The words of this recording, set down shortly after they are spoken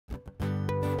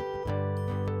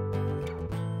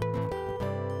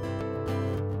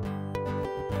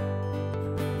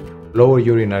Lower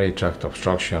urinary tract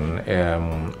obstruction,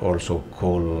 also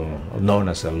known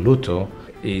as a LUTO,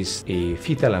 is a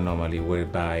fetal anomaly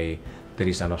whereby there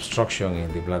is an obstruction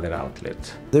in the bladder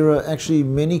outlet. There are actually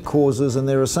many causes, and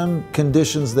there are some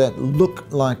conditions that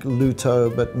look like LUTO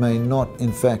but may not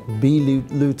in fact be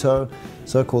LUTO,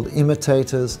 so-called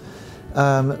imitators.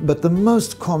 But the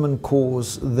most common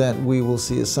cause that we will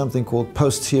see is something called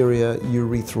posterior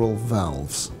urethral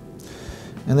valves.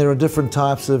 And there are different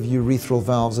types of urethral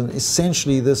valves, and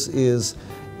essentially this is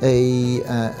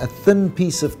a thin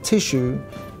piece of tissue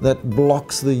that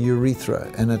blocks the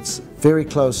urethra, and it's very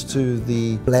close to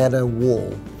the bladder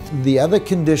wall. The other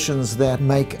conditions that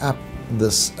make up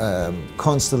this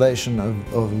constellation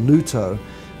of LUTO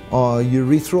are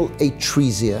urethral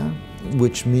atresia,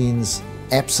 which means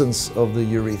absence of the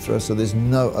urethra, so there's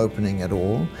no opening at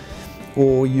all,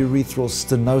 or urethral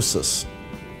stenosis,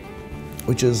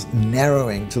 which is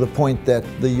narrowing to the point that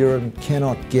the urine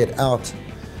cannot get out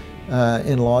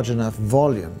in large enough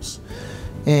volumes.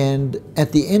 And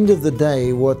at the end of the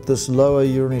day, what this lower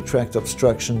urinary tract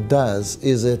obstruction does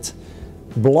is it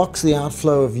blocks the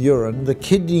outflow of urine. The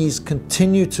kidneys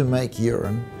continue to make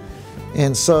urine,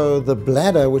 and so the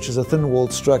bladder, which is a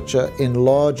thin-walled structure,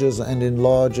 enlarges and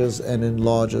enlarges and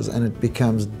enlarges, and it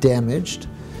becomes damaged.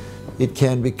 It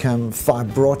can become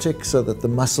fibrotic so that the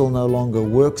muscle no longer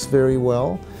works very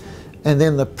well, and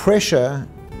then the pressure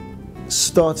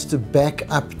starts to back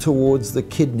up towards the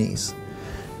kidneys.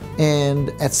 And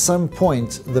at some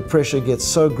point, the pressure gets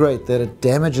so great that it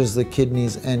damages the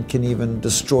kidneys and can even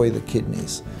destroy the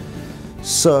kidneys.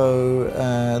 So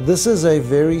this is a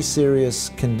very serious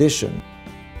condition.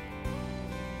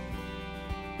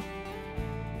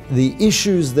 The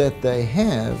issues that they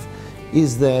have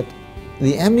is that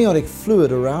the amniotic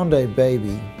fluid around a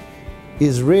baby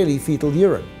is really fetal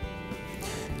urine.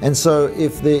 And so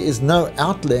if there is no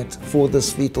outlet for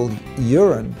this fetal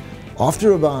urine,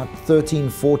 after about 13,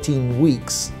 14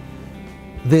 weeks,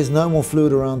 there's no more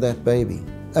fluid around that baby.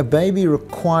 A baby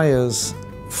requires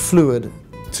fluid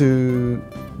to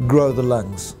grow the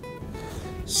lungs.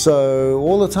 So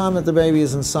all the time that the baby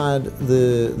is inside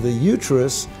the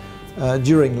uterus,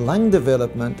 during lung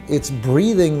development, it's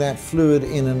breathing that fluid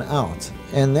in and out.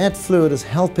 And that fluid is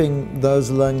helping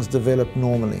those lungs develop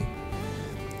normally.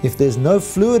 If there's no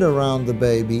fluid around the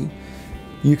baby,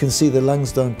 you can see the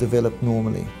lungs don't develop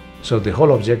normally. So the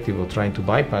whole objective of trying to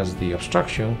bypass the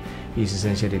obstruction is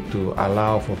essentially to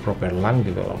allow for proper lung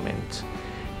development.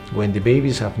 When the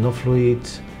babies have no fluid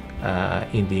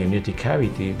in the amniotic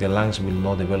cavity, the lungs will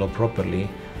not develop properly,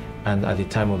 and at the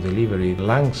time of delivery, the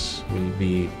lungs will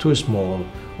be too small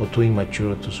or too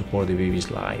immature to support the baby's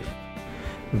life.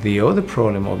 The other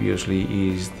problem, obviously,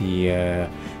 is the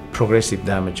progressive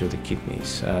damage of the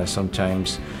kidneys.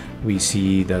 Sometimes we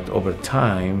see that over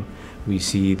time, we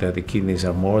see that the kidneys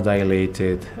are more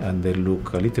dilated and they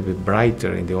look a little bit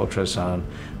brighter in the ultrasound,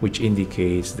 which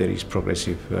indicates there is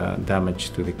progressive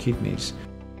damage to the kidneys.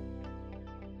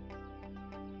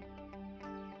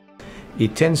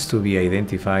 It tends to be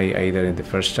identified either in the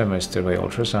first trimester by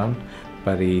ultrasound,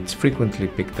 but it's frequently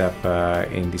picked up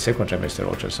in the second trimester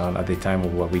ultrasound at the time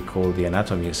of what we call the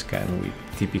anatomy scan, which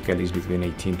typically is between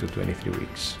 18 to 23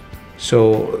 weeks.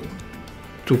 So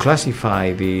to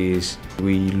classify this,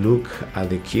 we look at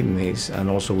the kidneys and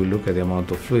also we look at the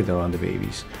amount of fluid around the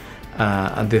babies.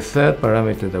 And the third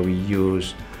parameter that we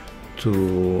use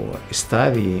to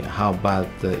study how bad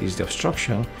is the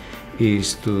obstruction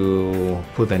is to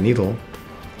put a needle,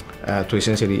 to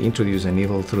essentially introduce a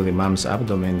needle through the mom's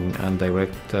abdomen and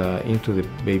direct into the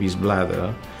baby's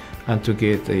bladder, and to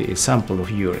get a sample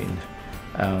of urine.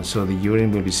 So the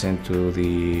urine will be sent to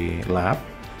the lab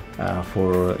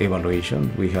for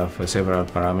evaluation. We have several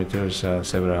parameters,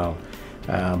 several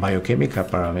biochemical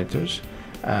parameters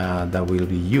that will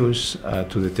be used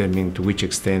to determine to which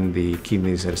extent the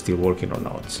kidneys are still working or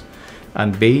not.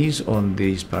 And based on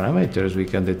these parameters, we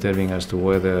can determine as to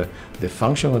whether the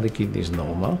function of the kidney is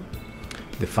normal,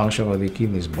 the function of the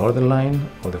kidney is borderline,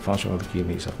 or the function of the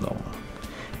kidney is abnormal.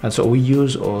 And so we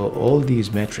use all these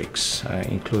metrics,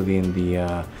 including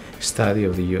the study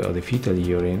of the fetal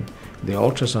urine, the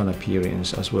ultrasound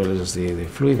appearance, as well as the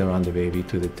fluid around the baby,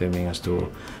 to determine as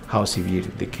to how severe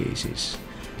the case is.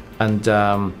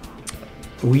 And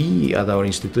we at our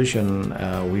institution,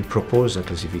 we propose a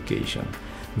classification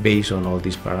based on all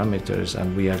these parameters,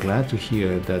 and we are glad to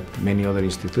hear that many other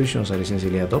institutions are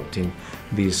essentially adopting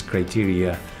these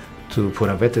criteria for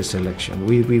a better selection.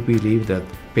 We believe that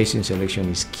patient selection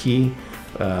is key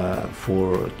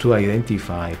to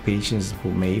identify patients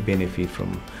who may benefit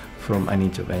from an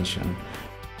intervention.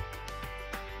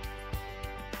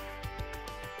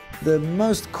 The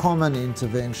most common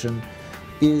intervention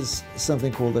is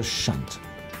something called a shunt.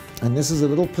 And this is a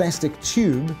little plastic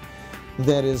tube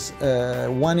that is,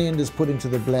 one end is put into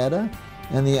the bladder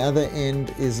and the other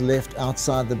end is left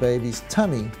outside the baby's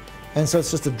tummy. And so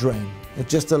it's just a drain. It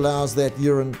just allows that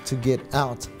urine to get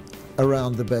out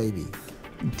around the baby.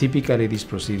 Typically, this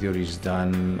procedure is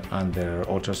done under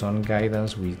ultrasound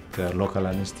guidance with local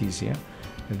anesthesia.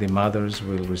 The mothers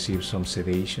will receive some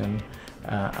sedation,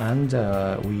 and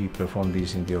we perform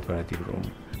this in the operative room.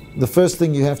 The first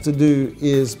thing you have to do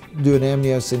is do an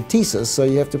amniocentesis, so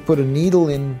you have to put a needle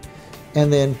in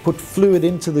and then put fluid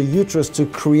into the uterus to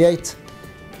create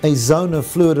a zone of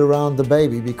fluid around the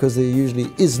baby, because there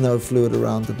usually is no fluid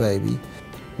around the baby.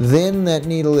 Then that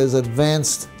needle is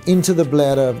advanced into the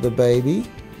bladder of the baby,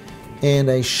 and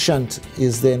a shunt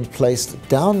is then placed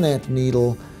down that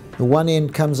needle. The one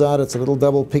end comes out, it's a little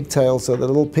double pigtail, so the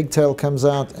little pigtail comes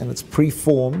out and it's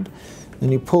preformed.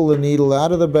 Then you pull the needle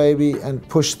out of the baby and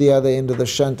push the other end of the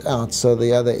shunt out, so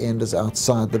the other end is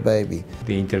outside the baby.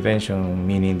 The intervention,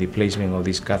 meaning the placement of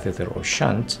this catheter or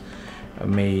shunt,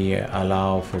 may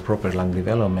allow for proper lung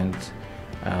development,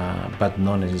 but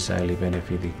not necessarily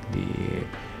benefit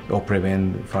or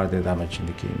prevent further damage in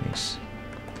the kidneys.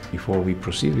 Before we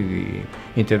proceed with the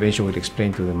intervention, we'll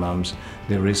explain to the moms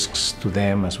the risks to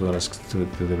them as well as to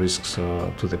the risks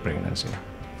to the pregnancy.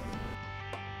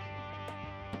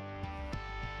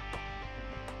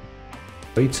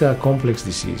 It's a complex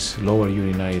disease. Lower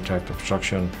urinary tract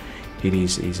obstruction, it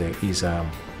is a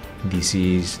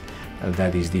disease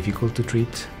that is difficult to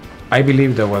treat. I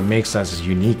believe that what makes us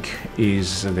unique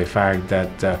is the fact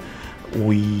that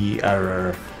we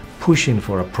are pushing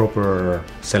for a proper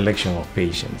selection of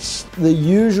patients. The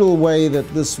usual way that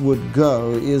this would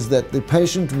go is that the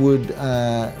patient would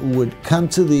come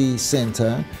to the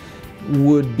center,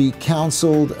 would be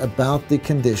counseled about the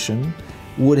condition,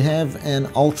 would have an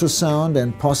ultrasound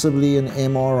and possibly an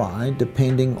MRI,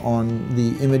 depending on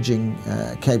the imaging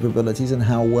capabilities and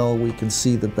how well we can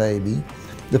see the baby.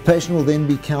 The patient will then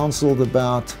be counseled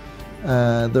about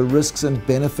the risks and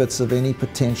benefits of any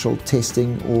potential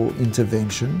testing or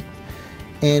intervention.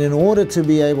 And in order to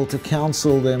be able to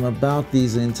counsel them about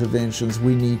these interventions,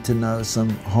 we need to know some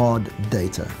hard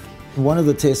data. One of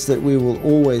the tests that we will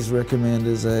always recommend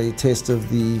is a test of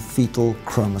the fetal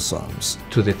chromosomes.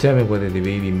 To determine whether the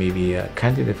baby may be a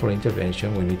candidate for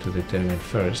intervention, we need to determine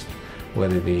first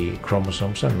whether the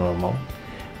chromosomes are normal.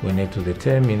 We need to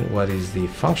determine what is the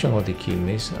function of the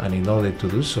kidneys, and in order to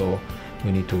do so,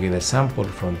 we need to get a sample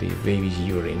from the baby's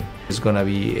urine. It's going to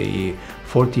be a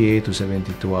 48 to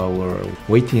 72 hour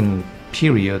waiting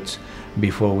period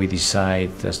before we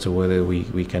decide as to whether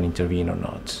we can intervene or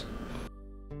not.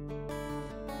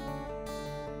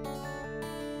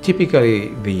 Typically,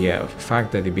 the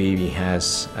fact that the baby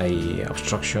has an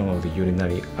obstruction of the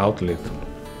urinary outlet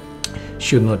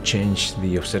should not change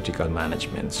the obstetrical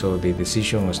management. So the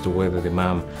decision as to whether the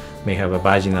mom may have a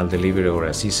vaginal delivery or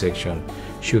a C-section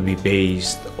should be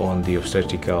based on the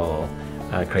obstetrical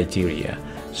criteria.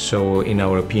 So in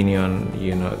our opinion,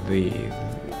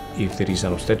 if there is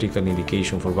an obstetrical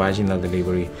indication for vaginal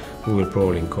delivery, we will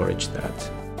probably encourage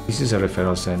that. This is a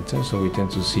referral center, so we tend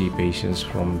to see patients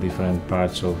from different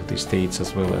parts of the states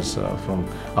as well as from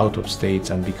out of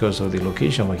states, and because of the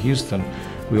location of Houston,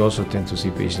 we also tend to see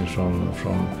patients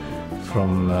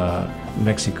from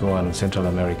Mexico and Central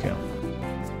America.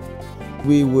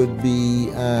 We would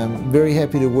be very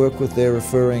happy to work with their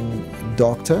referring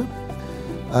doctor.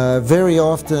 Very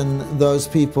often those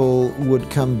people would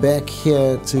come back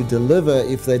here to deliver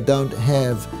if they don't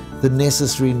have the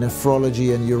necessary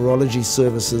nephrology and urology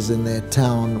services in their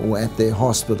town or at their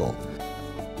hospital.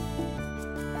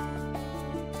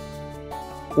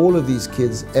 All of these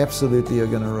kids absolutely are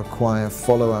going to require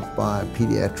follow-up by a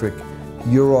pediatric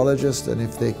urologist, and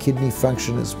if their kidney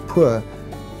function is poor,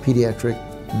 pediatric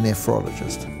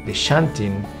nephrologist. The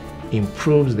shunting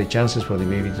improves the chances for the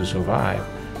baby to survive,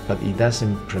 but it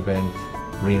doesn't prevent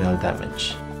renal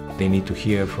damage. They need to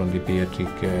hear from the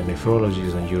pediatric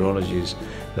nephrologists and urologists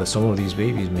that some of these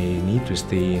babies may need to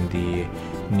stay in the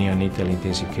neonatal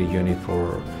intensive care unit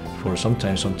for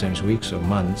sometimes weeks or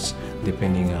months,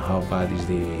 depending on how bad is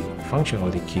the function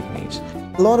of the kidneys.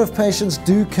 A lot of patients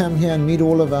do come here and meet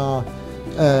all of our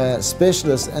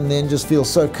specialists and then just feel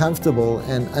so comfortable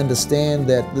and understand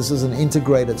that this is an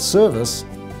integrated service,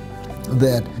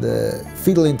 that the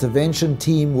fetal intervention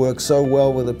team works so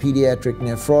well with the pediatric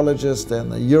nephrologist and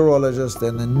the urologist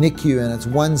and the NICU, and it's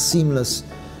one seamless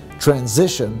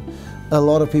transition. A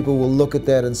lot of people will look at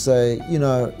that and say, you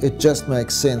know, it just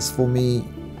makes sense for me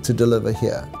to deliver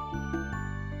here.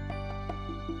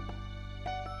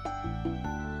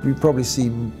 We probably see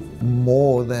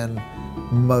more than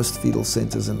most fetal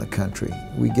centers in the country.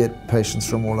 We get patients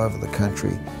from all over the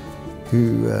country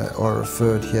who are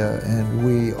referred here, and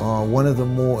we are one of the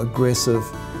more aggressive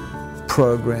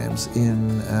programs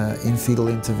in fetal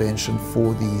intervention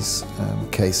for these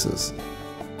cases.